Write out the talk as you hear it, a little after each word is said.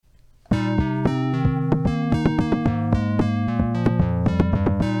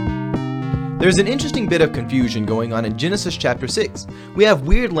There's an interesting bit of confusion going on in Genesis chapter 6. We have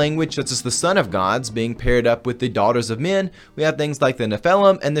weird language such as the son of gods being paired up with the daughters of men. We have things like the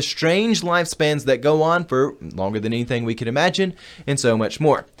Nephilim and the strange lifespans that go on for longer than anything we could imagine, and so much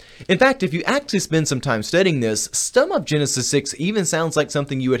more. In fact, if you actually spend some time studying this, some of Genesis 6 even sounds like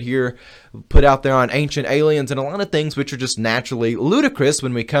something you would hear put out there on Ancient Aliens and a lot of things which are just naturally ludicrous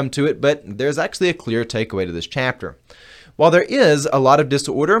when we come to it, but there's actually a clear takeaway to this chapter. While there is a lot of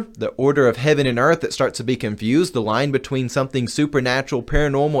disorder, the order of heaven and earth that starts to be confused, the line between something supernatural,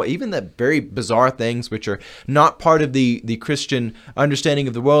 paranormal, even the very bizarre things which are not part of the Christian understanding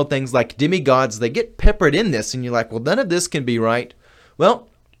of the world, things like demigods, they get peppered in this, and you're like, well, none of this can be right. Well,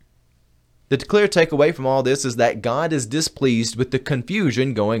 the clear takeaway from all this is that God is displeased with the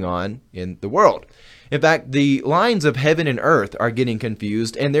confusion going on in the world. In fact, the lines of heaven and earth are getting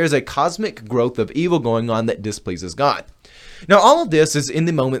confused, and there's a cosmic growth of evil going on that displeases God. Now, all of this is in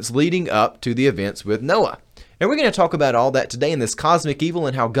the moments leading up to the events with Noah. And we're going to talk about all that today in this cosmic evil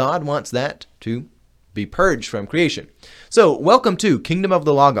and how God wants that to be purged from creation. So, welcome to Kingdom of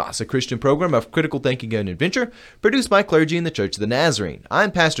the Logos, a Christian program of critical thinking and adventure, produced by clergy in the Church of the Nazarene.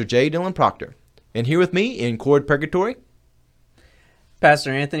 I'm Pastor J. Dylan Proctor. And here with me in Chord Purgatory,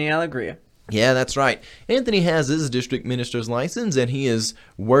 Pastor Anthony Allegria. Yeah, that's right. Anthony has his district minister's license, and he is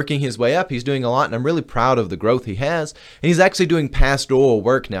working his way up. He's doing a lot, and I'm really proud of the growth he has. And he's actually doing pastoral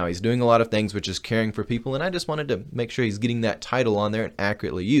work now. He's doing a lot of things which is caring for people, and I just wanted to make sure he's getting that title on there and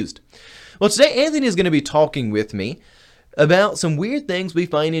accurately used. Well, today Anthony is going to be talking with me about some weird things we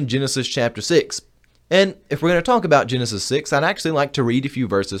find in Genesis chapter 6. And if we're going to talk about Genesis 6, I'd actually like to read a few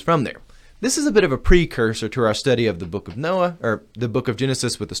verses from there. This is a bit of a precursor to our study of the book of Noah, or the book of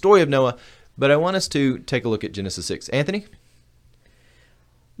Genesis with the story of Noah, but I want us to take a look at Genesis 6. Anthony?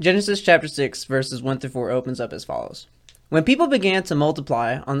 Genesis chapter 6, verses 1 through 4 opens up as follows. When people began to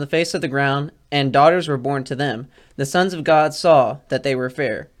multiply on the face of the ground, and daughters were born to them, the sons of God saw that they were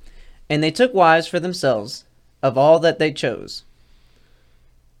fair, and they took wives for themselves of all that they chose.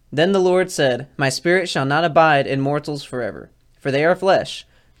 Then the Lord said, My spirit shall not abide in mortals forever, for they are flesh.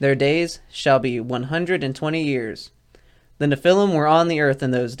 Their days shall be 120 years. The Nephilim were on the earth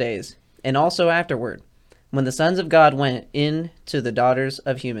in those days, and also afterward, when the sons of God went in to the daughters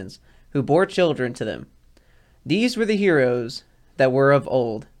of humans, who bore children to them. These were the heroes that were of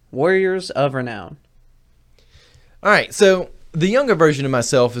old, warriors of renown. All right, so the younger version of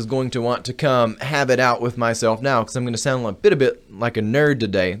myself is going to want to come have it out with myself now, because I'm going to sound a bit like a nerd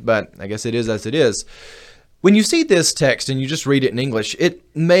today, but I guess it is as it is. When you see this text and you just read it in English, it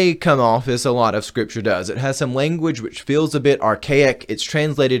may come off as a lot of Scripture does. It has some language which feels a bit archaic. It's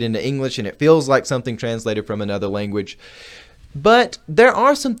translated into English and it feels like something translated from another language. But there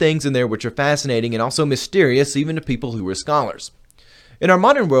are some things in there which are fascinating and also mysterious even to people who are scholars. In our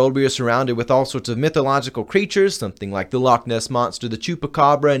modern world, we are surrounded with all sorts of mythological creatures, something like the Loch Ness Monster, the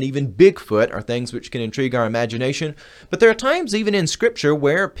Chupacabra, and even Bigfoot are things which can intrigue our imagination. But there are times even in Scripture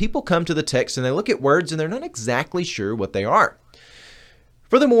where people come to the text and they look at words and they're not exactly sure what they are.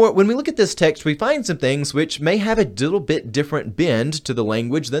 Furthermore, when we look at this text, we find some things which may have a little bit different bend to the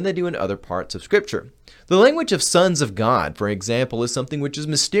language than they do in other parts of Scripture. The language of sons of God, for example, is something which is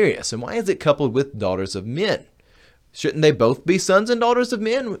mysterious. And why is it coupled with daughters of men? Shouldn't they both be sons and daughters of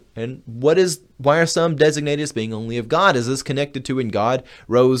men? And why are some designated as being only of God? Is this connected to when God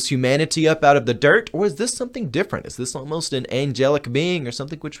rose humanity up out of the dirt? Or is this something different? Is this almost an angelic being or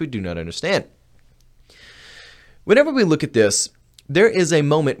something which we do not understand? Whenever we look at this, there is a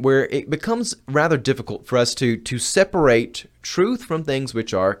moment where it becomes rather difficult for us to separate truth from things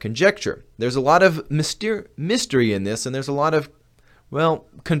which are conjecture. There's a lot of mystery in this, and there's a lot of,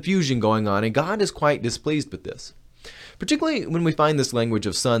 confusion going on, and God is quite displeased with this. Particularly when we find this language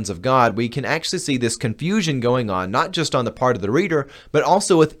of sons of God, we can actually see this confusion going on, not just on the part of the reader, but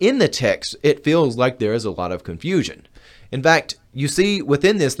also within the text. It feels like there is a lot of confusion. In fact, you see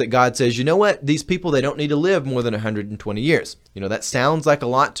within this that God says, you know what, these people, they don't need to live more than 120 years. That sounds like a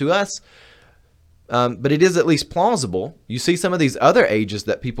lot to us, but it is at least plausible. You see some of these other ages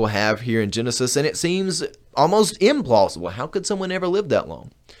that people have here in Genesis, and it seems almost implausible. How could someone ever live that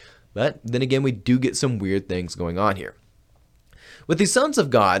long? But then again, we do get some weird things going on here. With these sons of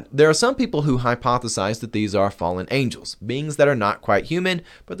God, there are some people who hypothesize that these are fallen angels, beings that are not quite human,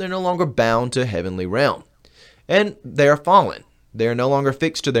 but they're no longer bound to heavenly realm. And they are fallen. They are no longer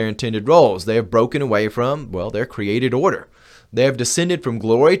fixed to their intended roles. They have broken away from, their created order. They have descended from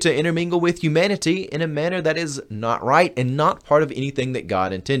glory to intermingle with humanity in a manner that is not right and not part of anything that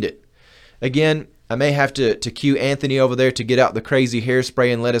God intended. Again, I may have to cue Anthony over there to get out the crazy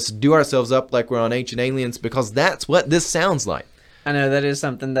hairspray and let us do ourselves up like we're on Ancient Aliens, because that's what this sounds like. I know that is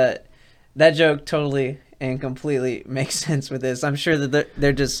something that that joke totally and completely makes sense with this. I'm sure that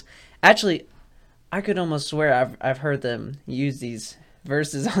they're just actually. I could almost swear I've heard them use these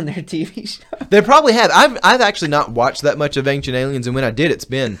verses on their TV show. They probably have. I've actually not watched that much of Ancient Aliens, and when I did, it's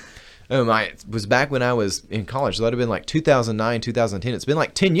been it was back when I was in college. So that'd have been like 2009, 2010. It's been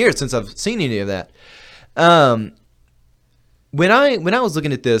like 10 years since I've seen any of that. When I was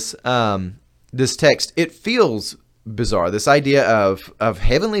looking at this this text, it feels bizarre. This idea of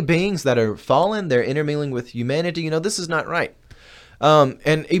heavenly beings that are fallen, they're intermingling with humanity. This is not right.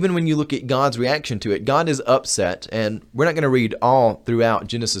 And even when you look at God's reaction to it, God is upset, and we're not going to read all throughout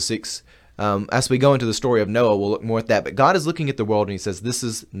Genesis 6. As we go into the story of Noah, we'll look more at that. But God is looking at the world, and he says, this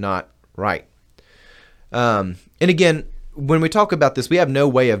is not right. And again, when we talk about this, we have no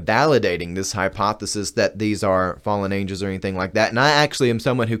way of validating this hypothesis that these are fallen angels or anything like that. And I actually am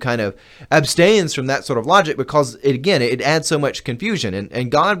someone who kind of abstains from that sort of logic because, it adds so much confusion.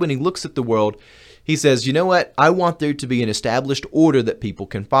 And God, when he looks at the world, he says, you know what? I want there to be an established order that people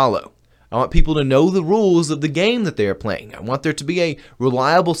can follow. I want people to know the rules of the game that they are playing. I want there to be a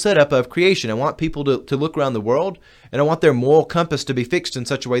reliable setup of creation. I want people to look around the world, and I want their moral compass to be fixed in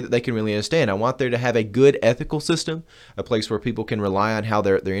such a way that they can really understand. I want there to have a good ethical system, a place where people can rely on how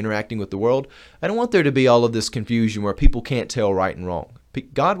they're interacting with the world. I don't want there to be all of this confusion where people can't tell right and wrong.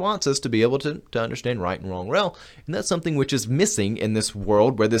 God wants us to be able to understand right and wrong well, and that's something which is missing in this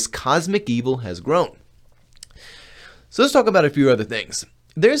world where this cosmic evil has grown. So let's talk about a few other things.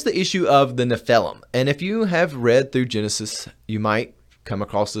 There's the issue of the Nephilim, and if you have read through Genesis, you might come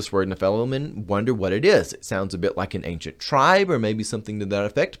across this word Nephilim and wonder what it is. It sounds a bit like an ancient tribe or maybe something to that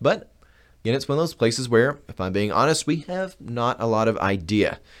effect, but again, it's one of those places where, if I'm being honest, we have not a lot of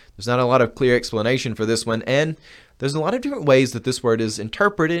idea. There's not a lot of clear explanation for this one, and there's a lot of different ways that this word is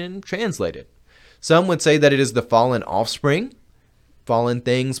interpreted and translated. Some would say that it is the fallen offspring, fallen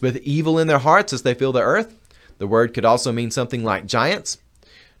things with evil in their hearts as they feel the earth. The word could also mean something like giants.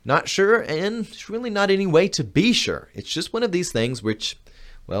 Not sure, and there's really not any way to be sure. It's just one of these things which,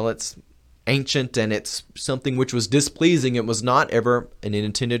 well, it's ancient and it's something which was displeasing. It was not ever an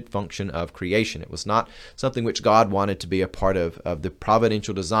intended function of creation. It was not something which God wanted to be a part of the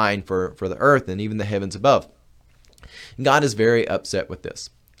providential design for the earth and even the heavens above. God is very upset with this.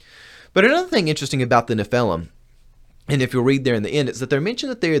 But another thing interesting about the Nephilim, and if you'll read there in the end, is that they're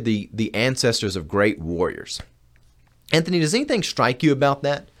mentioned that they're the ancestors of great warriors. Anthony, does anything strike you about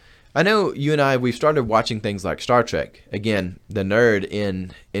that? I know you and I, we've started watching things like Star Trek. Again, the nerd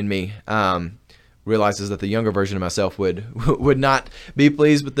in me realizes that the younger version of myself would not be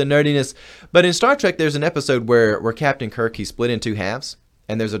pleased with the nerdiness. But in Star Trek, there's an episode where Captain Kirk, he's split in two halves,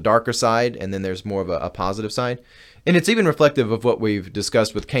 and there's a darker side, and then there's more of a positive side. And it's even reflective of what we've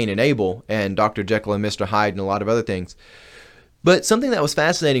discussed with Cain and Abel and Dr. Jekyll and Mr. Hyde and a lot of other things. But something that was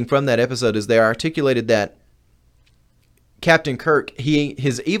fascinating from that episode is they articulated that Captain Kirk,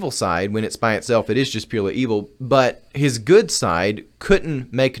 his evil side, when it's by itself, it is just purely evil, but his good side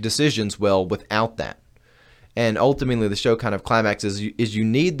couldn't make decisions well without that. And ultimately, the show kind of climaxes is you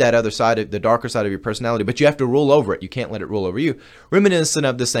need that other side, the darker side of your personality, but you have to rule over it. You can't let it rule over you. Reminiscent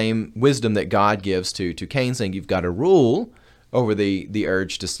of the same wisdom that God gives to Cain, saying you've got to rule over the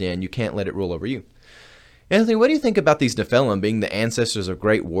urge to sin. You can't let it rule over you. Anthony, what do you think about these Nephilim being the ancestors of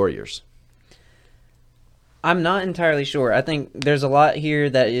great warriors? I'm not entirely sure. I think there's a lot here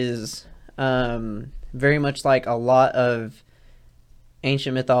that is very much like a lot of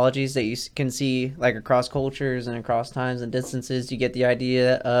ancient mythologies that you can see like across cultures and across times and distances. You get the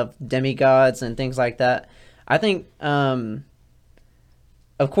idea of demigods and things like that. I think, of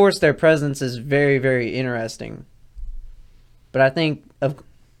course, their presence is very, very interesting. But I think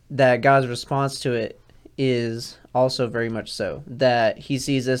that God's response to it is also very much so, that he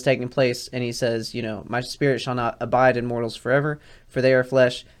sees this taking place and he says, my spirit shall not abide in mortals forever, for they are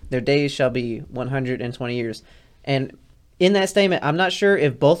flesh. Their days shall be 120 years. And in that statement, I'm not sure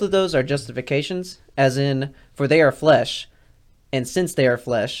if both of those are justifications, as in, for they are flesh, and since they are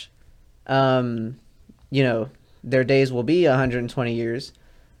flesh, their days will be 120 years,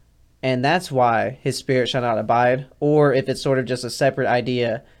 and that's why his spirit shall not abide, or if it's sort of just a separate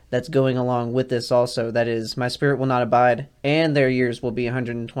idea that's going along with this also, that is, my spirit will not abide, and their years will be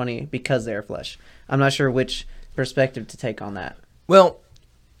 120 because they are flesh. I'm not sure which perspective to take on that. Well,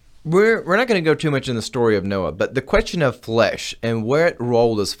 we're not going to go too much in the story of Noah, but the question of flesh and what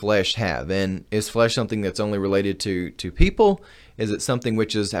role does flesh have? And is flesh something that's only related to people? Is it something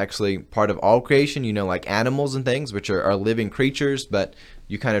which is actually part of all creation, like animals and things, which are living creatures, but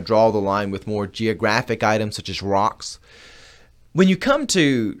you kind of draw the line with more geographic items such as rocks? When you come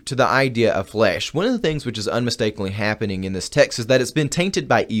to the idea of flesh, one of the things which is unmistakably happening in this text is that it's been tainted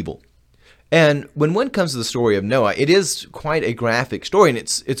by evil. And when one comes to the story of Noah, it is quite a graphic story, and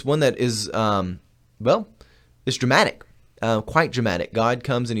it's one that is, it's dramatic, quite dramatic. God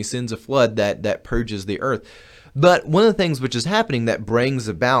comes and he sends a flood that purges the earth. But one of the things which is happening that brings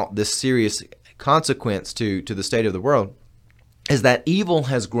about this serious consequence to the state of the world is that evil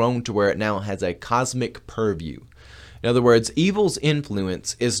has grown to where it now has a cosmic purview. In other words, evil's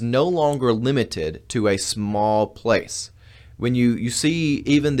influence is no longer limited to a small place. When you see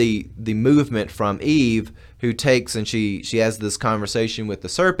even the movement from Eve, who takes and she has this conversation with the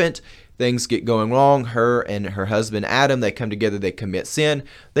serpent, things get going wrong. Her and her husband Adam, they come together, they commit sin.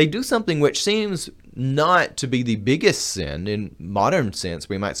 They do something which seems not to be the biggest sin in modern sense.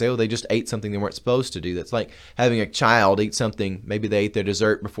 We might say, oh, they just ate something they weren't supposed to do. That's like having a child eat something. Maybe they ate their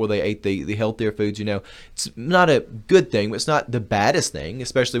dessert before they ate the healthier foods. It's not a good thing, but it's not the baddest thing,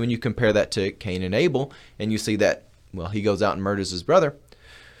 especially when you compare that to Cain and Abel, and you see that, well, he goes out and murders his brother.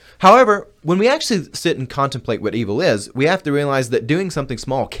 However, when we actually sit and contemplate what evil is, we have to realize that doing something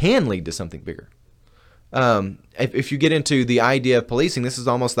small can lead to something bigger. If you get into the idea of policing, this is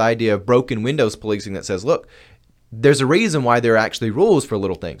almost the idea of broken windows policing that says, look, there's a reason why there are actually rules for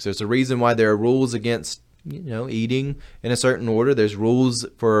little things. There's a reason why there are rules against, eating in a certain order. There's rules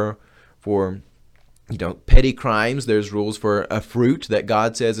for petty crimes. There's rules for a fruit that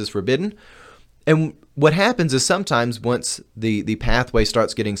God says is forbidden. And what happens is sometimes once the pathway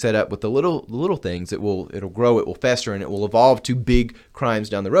starts getting set up with the little things, it'll grow, it will fester, and it will evolve to big crimes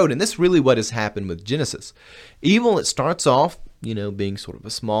down the road. And this is really what has happened with Genesis. Evil, it starts off, being sort of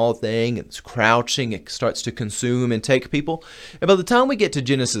a small thing. It's crouching. It starts to consume and take people. And by the time we get to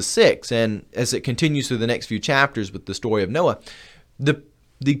Genesis 6, and as it continues through the next few chapters with the story of Noah, the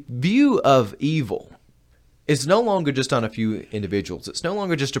view of evil, it's no longer just on a few individuals. It's no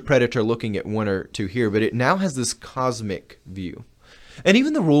longer just a predator looking at one or two here, but it now has this cosmic view. And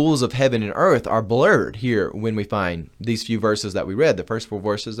even the rules of heaven and earth are blurred here when we find these few verses that we read, the first 4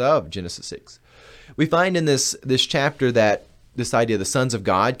 verses of Genesis 6. We find in this chapter that this idea of the sons of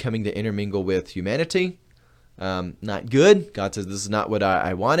God coming to intermingle with humanity, not good. God says, this is not what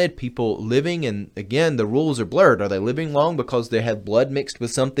I wanted. People living, and again, the rules are blurred. Are they living long because they have blood mixed with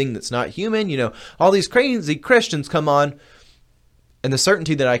something that's not human? All these crazy Christians come on. And the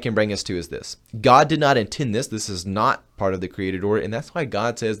certainty that I can bring us to is this. God did not intend this. This is not part of the created order. And that's why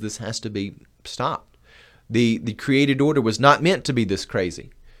God says this has to be stopped. The created order was not meant to be this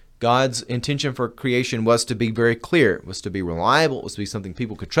crazy. God's intention for creation was to be very clear. It was to be reliable. It was to be something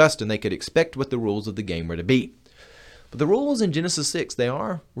people could trust, and they could expect what the rules of the game were to be. But the rules in Genesis 6, they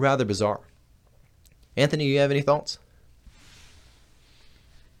are rather bizarre. Anthony, you have any thoughts?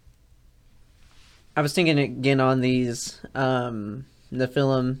 I was thinking again on these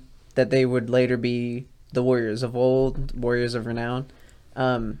Nephilim, that they would later be the warriors of old, warriors of renown.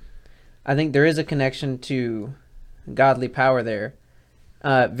 I think there is a connection to godly power there.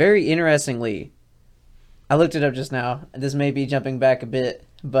 Very interestingly, I looked it up just now. This may be jumping back a bit,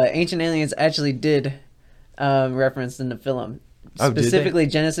 but Ancient Aliens actually did reference the Nephilim. Specifically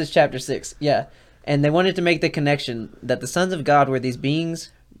Genesis chapter 6. Yeah. And they wanted to make the connection that the sons of God were these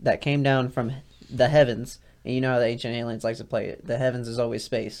beings that came down from the heavens. And you know how the Ancient Aliens likes to play it. The heavens is always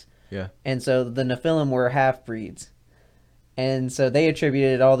space. Yeah. And so the Nephilim were half-breeds. And so they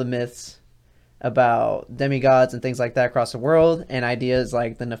attributed all the myths about demigods and things like that across the world, and ideas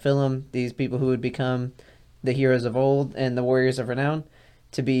like the Nephilim, these people who would become the heroes of old and the warriors of renown,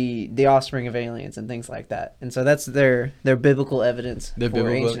 to be the offspring of aliens and things like that. And so that's their biblical evidence for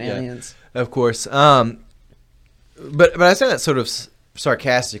ancient aliens. Of course. But I say that sort of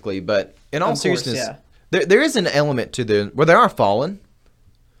sarcastically, but in all seriousness, there is an element to where there are fallen.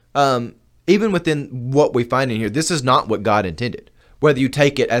 Even within what we find in here, this is not what God intended. Whether you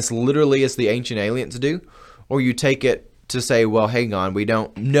take it as literally as the ancient aliens do, or you take it to say, well, hang on, we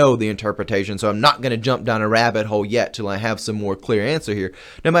don't know the interpretation, so I'm not going to jump down a rabbit hole yet till I have some more clear answer here.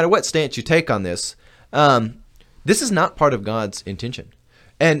 No matter what stance you take on this, this is not part of God's intention.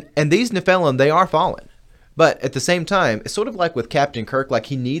 And these Nephilim, they are fallen. But at the same time, it's sort of like with Captain Kirk, like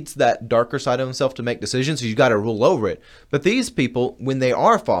he needs that darker side of himself to make decisions, so you got to rule over it. But these people, when they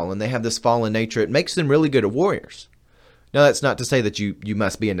are fallen, they have this fallen nature, it makes them really good at warriors. Now, that's not to say that you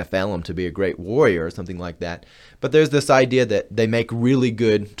must be a Nephilim to be a great warrior or something like that. But there's this idea that they make really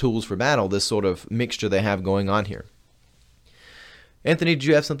good tools for battle, this sort of mixture they have going on here. Anthony, did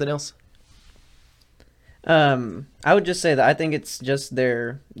you have something else? I would just say that I think it's just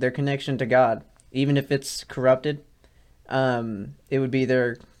their connection to God. Even if it's corrupted, it would be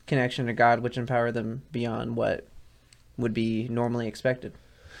their connection to God which empower them beyond what would be normally expected.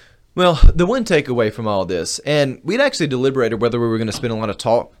 Well, the one takeaway from all this, and we'd actually deliberated whether we were going to spend a lot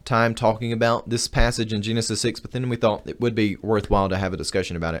of time talking about this passage in Genesis 6, but then we thought it would be worthwhile to have a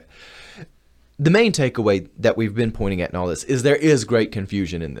discussion about it. The main takeaway that we've been pointing at in all this is there is great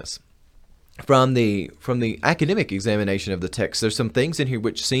confusion in this. From the academic examination of the text, there's some things in here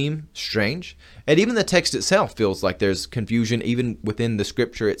which seem strange, and even the text itself feels like there's confusion even within the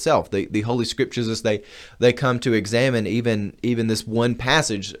scripture itself. The Holy Scriptures, as they come to examine even this one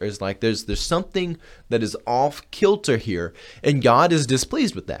passage, is like there's something that is off kilter here, and God is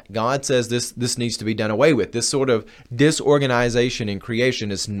displeased with that. God says this needs to be done away with. This sort of disorganization in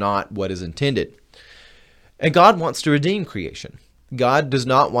creation is not what is intended, and God wants to redeem creation. God does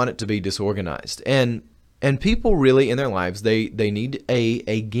not want it to be disorganized. And people really in their lives, they need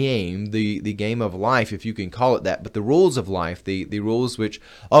a game, the game of life, if you can call it that, but the rules of life, the rules which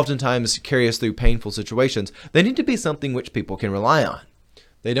oftentimes carry us through painful situations, they need to be something which people can rely on.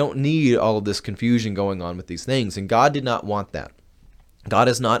 They don't need all of this confusion going on with these things, and God did not want that. God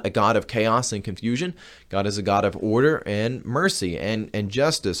is not a God of chaos and confusion. God is a God of order and mercy and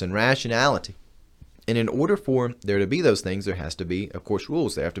justice and rationality. And in order for there to be those things, there has to be, of course,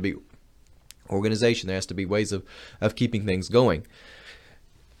 rules. There have to be organization. There has to be ways of keeping things going.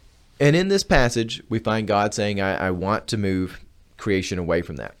 And in this passage, we find God saying, I want to move creation away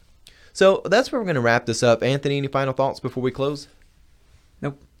from that. So that's where we're going to wrap this up. Anthony, any final thoughts before we close?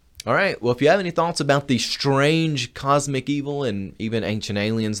 Nope. All right. Well, if you have any thoughts about the strange cosmic evil and even ancient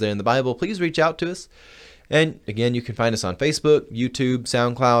aliens there in the Bible, please reach out to us. And again, you can find us on Facebook, YouTube,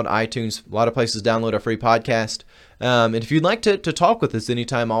 SoundCloud, iTunes, a lot of places to download our free podcast. And if you'd like to talk with us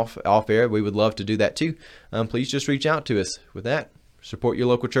anytime off air, we would love to do that too. Please just reach out to us. With that, support your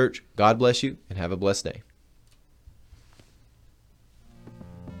local church. God bless you and have a blessed day.